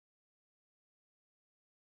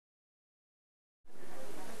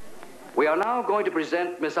We are now going to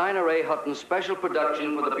present Miss Ina Ray Hutton's special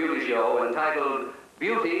production for the Beauty Show entitled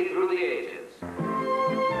Beauty Through the Ages.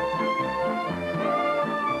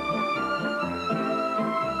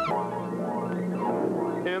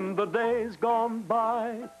 In the days gone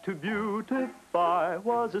by, to beautify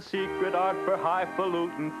was a secret art for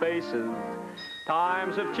highfalutin faces.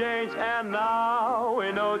 Times have changed and now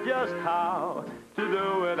we know just how to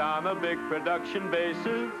do it on a big production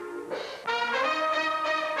basis.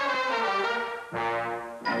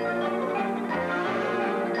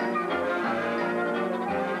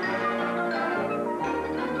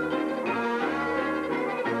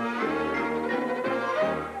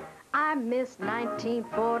 I miss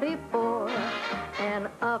 1944 and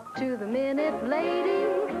up to the minute lady.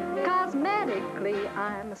 Cosmetically,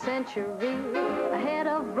 I'm a century ahead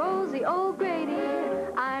of Rosie O'Grady.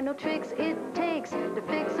 I know tricks it takes to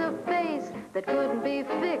fix a face that couldn't be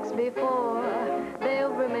fixed before.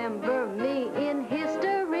 They'll remember me in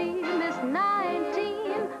history, Miss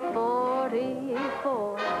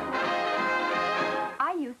 1944.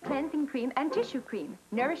 I use cleansing cream and tissue cream,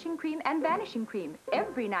 nourishing cream and vanishing cream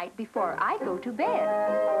every night before I go to bed.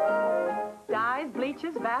 Dyes,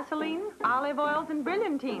 bleaches, Vaseline, olive oils, and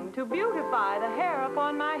brilliantine to beautify the hair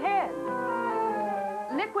upon my head.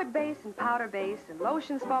 Liquid base and powder base and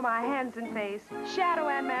lotions for my hands and face, shadow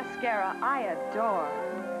and mascara I adore.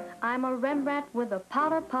 I'm a Rembrandt with a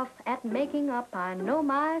powder puff at making up. I know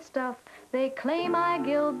my stuff. They claim I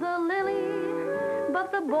gild the lily,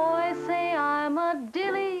 but the boys say I'm a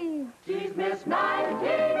dilly. She's Miss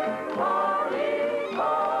 1944.